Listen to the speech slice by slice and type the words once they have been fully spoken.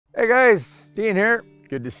Hey guys, Dean here.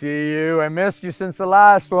 Good to see you. I missed you since the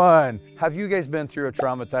last one. Have you guys been through a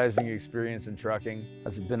traumatizing experience in trucking?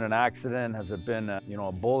 Has it been an accident? Has it been,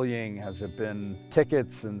 a bullying? Has it been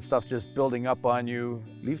tickets and stuff just building up on you?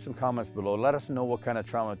 Leave some comments below. Let us know what kind of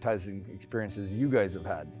traumatizing experiences you guys have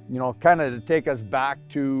had. Kind of to take us back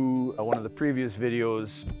to one of the previous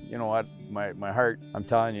videos. You know what? My heart, I'm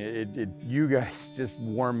telling you, you guys just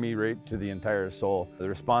warmed me right to the entire soul. The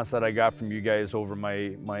response that I got from you guys over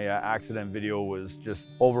my accident video was just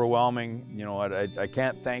overwhelming. I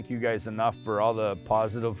can't thank you guys enough for all the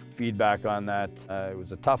positive feedback on that. It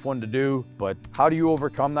was a tough one to do, but how do you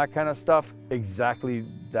overcome that kind of stuff? Exactly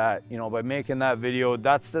that, by making that video.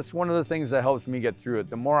 That's one of the things that helps me get through it.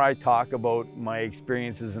 The more I talk about my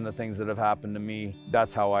experiences and the things that have happened to me,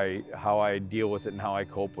 that's how I deal with it and how I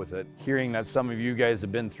cope with it. Hearing that some of you guys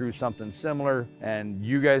have been through something similar and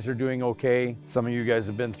you guys are doing okay. Some of you guys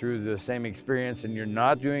have been through the same experience and you're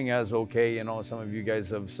not doing as okay. Some of you guys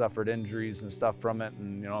have suffered injuries and stuff from it,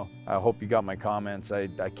 and I hope you got my comments. I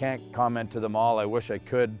can't comment to them all. I wish I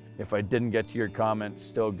could. If I didn't get to your comments,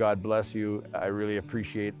 still God bless you. I really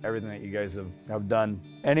appreciate everything that you guys have done.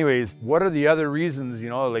 Anyways, what are the other reasons?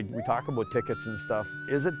 Like we talk about tickets and stuff.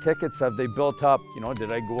 Is it tickets? Have they built up?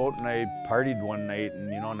 Did I go out and I partied one night and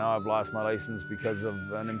now I've lost my license because of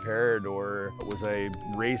an impaired? Or was I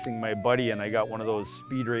racing my buddy and I got one of those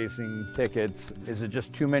speed racing tickets? Is it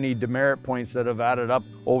just too many demerit points that have added up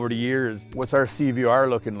over the years? What's our CVR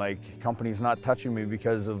looking like? Companies not touching me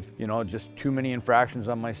because of just too many infractions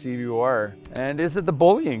on my CVR. And is it the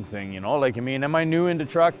bullying thing? Am I new into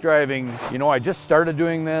truck driving? I just started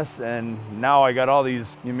doing this and now I got all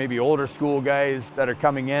these maybe older school guys that are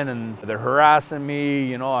coming in and they're harassing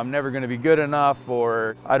me. I'm never going to be good enough,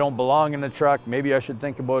 or I don't belong in the truck. Maybe I should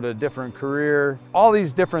think about a different career. All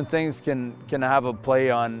these different things can have a play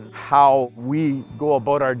on how we go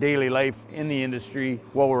about our daily life in the industry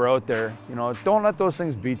while we're out there. Don't let those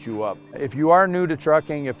things beat you up. If you are new to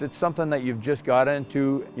trucking, if it's something that you've just got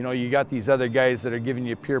into, you got these other guys that are giving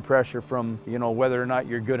you peer pressure from, whether or not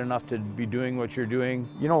you're good enough to be doing what you're doing.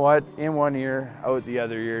 You know what? In one ear, out the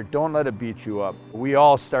other ear. Don't let it beat you up. We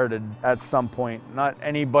all started at some point. Not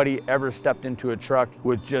anybody ever stepped into a truck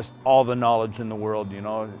with just all the knowledge in the world.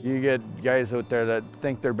 You get guys out there that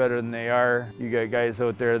think they're better than they are. You get guys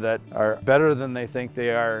out there that are better than they think they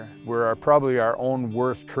are. We're probably our own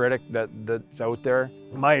worst critic that's out there.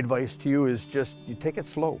 My advice to you is just, you take it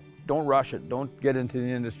slow. Don't rush it. Don't get into the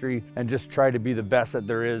industry and just try to be the best that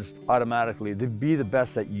there is automatically. Be the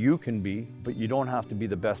best that you can be, but you don't have to be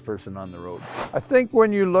the best person on the road. I think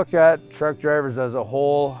when you look at truck drivers as a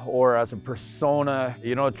whole or as a persona,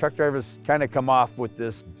 truck drivers kind of come off with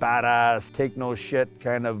this badass, take no shit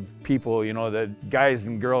kind of people, the guys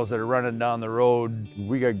and girls that are running down the road.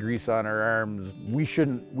 We got grease on our arms. We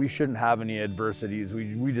shouldn't have any adversities.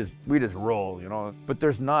 We just roll, But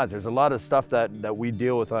there's a lot of stuff that we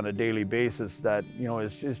deal with on a daily basis that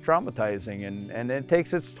is traumatizing and it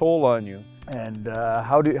takes its toll on you. And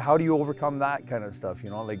how do you overcome that kind of stuff?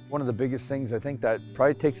 Like one of the biggest things I think that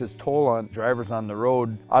probably takes its toll on drivers on the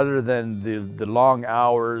road, other than the long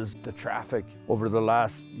hours, the traffic over the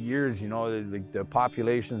last years, the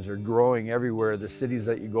populations are growing everywhere. The cities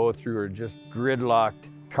that you go through are just gridlocked.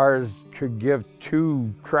 Cars could give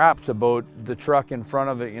two craps about the truck in front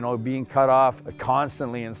of it, being cut off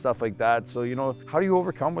constantly and stuff like that. So, how do you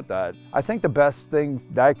overcome with that? I think the best thing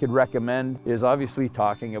that I could recommend is obviously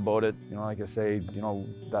talking about it. Like I say,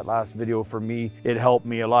 that last video for me, it helped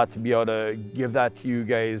me a lot to be able to give that to you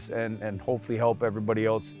guys and hopefully help everybody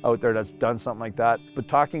else out there that's done something like that. But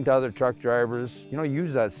talking to other truck drivers,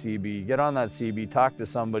 use that CB, get on that CB, talk to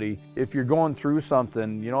somebody. If you're going through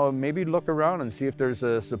something, maybe look around and see if there's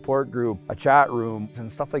a support group, a chat room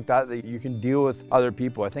and stuff like that you can deal with other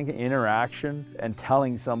people. I think interaction and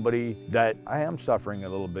telling somebody that I am suffering a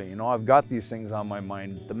little bit, I've got these things on my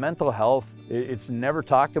mind. The mental health, it's never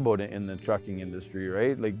talked about in the trucking industry,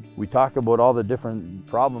 right? Like we talk about all the different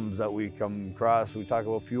problems that we come across. We talk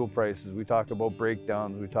about fuel prices, we talk about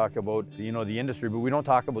breakdowns, we talk about the industry, but we don't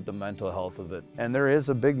talk about the mental health of it. And there is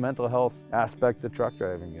a big mental health aspect to truck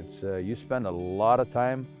driving. It's you spend a lot of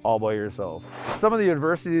time all by yourself. Some of the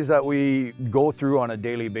adversities that we go through on a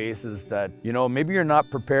daily basis that, maybe you're not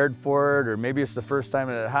prepared for it, or maybe it's the first time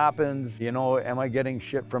that it happens. Am I getting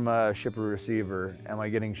shit from a shipper receiver? Am I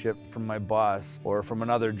getting shit from my boss or from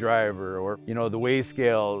another driver? Or, the weigh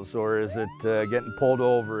scales, or is it getting pulled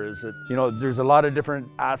over? Is it, there's a lot of different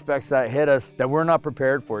aspects that hit us that we're not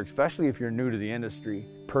prepared for, especially if you're new to the industry.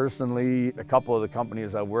 personally a couple of the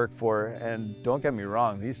companies I've worked for, and don't get me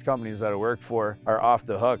wrong, these companies that I work for are off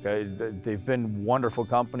the hook. They've been wonderful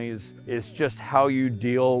companies. It's just how you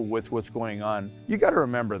deal with what's going on. You got to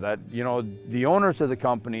remember that, you know, the owners of the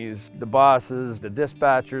companies, the bosses, the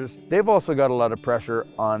dispatchers, they've also got a lot of pressure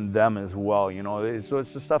on them as well, you know. So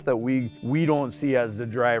it's the stuff that we don't see as the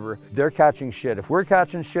driver. They're catching shit. If we're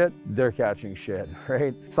catching shit, they're catching shit,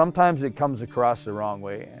 right? Sometimes it comes across the wrong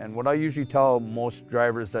way. And what I usually tell most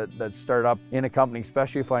drivers that start up in a company,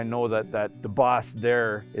 especially if I know that the boss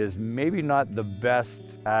there is maybe not the best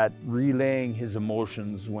at relaying his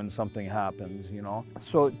emotions when something happens, you know.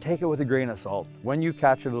 So take it with a grain of salt. When you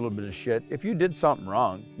catch a little bit of shit, if you did something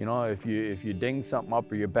wrong, you know, if you ding something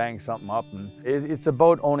up or you bang something up, and it's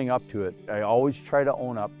about owning up to it. I always try to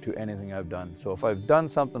own up to anything I've done. So if I've done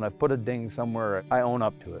something, I've put a ding somewhere, I own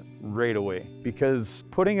up to it right away. Because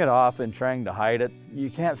putting it off and trying to hide it, you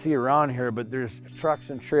can't see around here, but there's trucks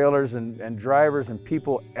and trailers and drivers and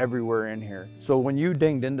people everywhere in here. So when you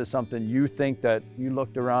dinged into something, you think that you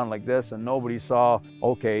looked around like this and nobody saw,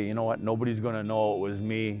 okay, you know what, nobody's gonna know it was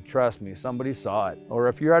me. Trust me, somebody saw it. Or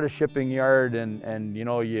if you're at a shipping yard and you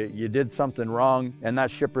know, you did something wrong and that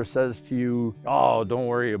shipper says to you, oh, don't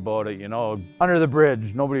worry about it, you know, under the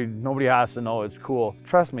bridge, nobody has to know, it's cool.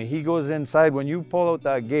 Trust me, he goes inside, when you pull out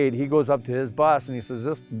that gate, he goes up to his boss and he says,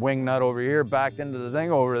 this wing nut over here backed into the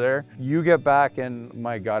thing over there. You get back and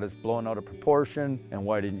my God, it's blown out of proportion, and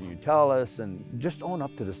why didn't you tell us? And just own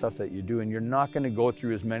up to the stuff that you do, and you're not going to go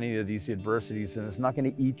through as many of these adversities, and it's not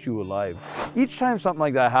going to eat you alive. Each time something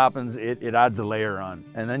like that happens, it adds a layer on,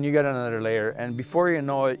 and then you get another layer, and before you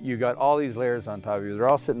know it, you got all these layers on top of you. They're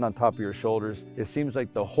all sitting on top of your shoulders. It seems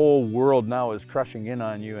like the whole world now is crushing in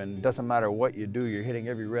on you, and it doesn't matter what you do, you're hitting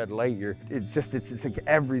every red light. It's like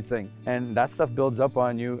everything, and that stuff builds up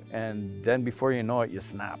on you, and then before you know it, you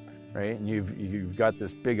snap. Right? And you've got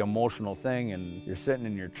this big emotional thing, and you're sitting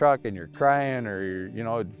in your truck and you're crying, or you're, you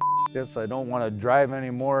know, this, I don't want to drive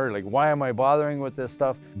anymore. Like, why am I bothering with this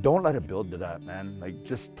stuff? Don't let it build to that, man. Like,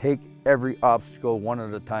 just take every obstacle one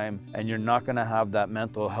at a time, and you're not going to have that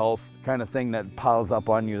mental health kind of thing that piles up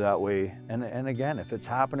on you that way. And again, if it's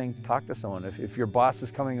happening, talk to someone. If your boss is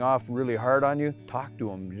coming off really hard on you, talk to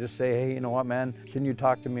him. Just say, hey, you know what, man, can you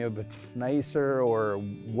talk to me a bit nicer? Or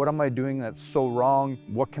what am I doing that's so wrong?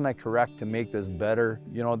 What can I correct to make this better?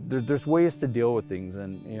 You know, there's ways to deal with things,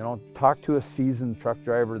 and, you know, talk to a seasoned truck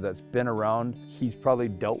driver that's been around. He's probably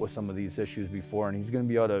dealt with some of these issues before, and he's going to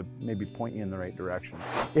be able to maybe point you in the right direction.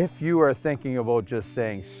 If you are thinking about just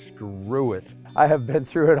saying, screw it, I have been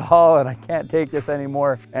through it all and I can't take this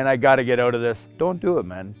anymore and I got to get out of this, don't do it,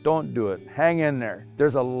 man. Don't do it. Hang in there.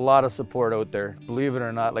 There's a lot of support out there, believe it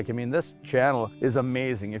or not. Like, I mean, this channel is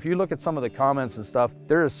amazing. If you look at some of the comments and stuff,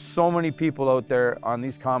 there is so many people out there on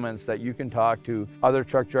these comments that you can talk to, other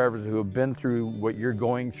truck drivers who have been through what you're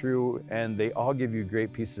going through, and they all give you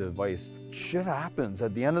great pieces of advice. Shit happens.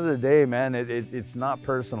 At the end of the day, man, it's not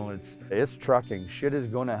personal. It's trucking. Shit is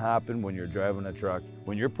going to happen when you're driving a truck.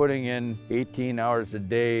 When you're putting in 18 hours a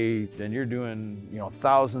day, then you're doing, you know,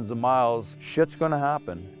 thousands of miles, shit's going to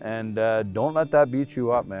happen. And don't let that beat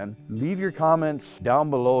you up, man. Leave your comments down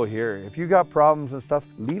below here. If you got problems and stuff,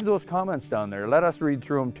 leave those comments down there. Let us read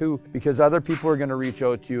through them too, because other people are going to reach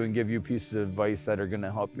out to you and give you pieces of advice that are going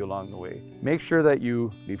to help you along the way. Make sure that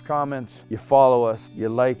you leave comments, you follow us, you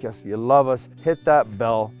like us, you love us, hit that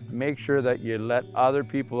bell. Make sure that you let other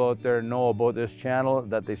people out there know about this channel,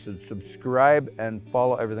 that they should subscribe and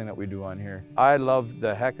follow everything that we do on here. I love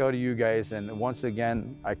the heck out of you guys, and once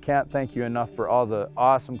again, I can't thank you enough for all the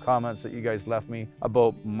awesome comments that you guys left me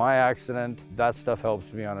about my accident. That stuff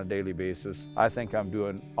helps me on a daily basis. I think I'm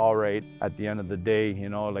doing all right at the end of the day, you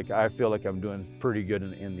know, like I feel like I'm doing pretty good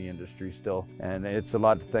in the industry still, and it's a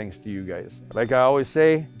lot of thanks to you guys. Like I always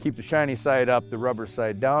say, keep the shiny side up, the rubber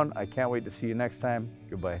side down. I can't wait to see you next time.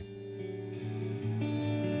 Goodbye.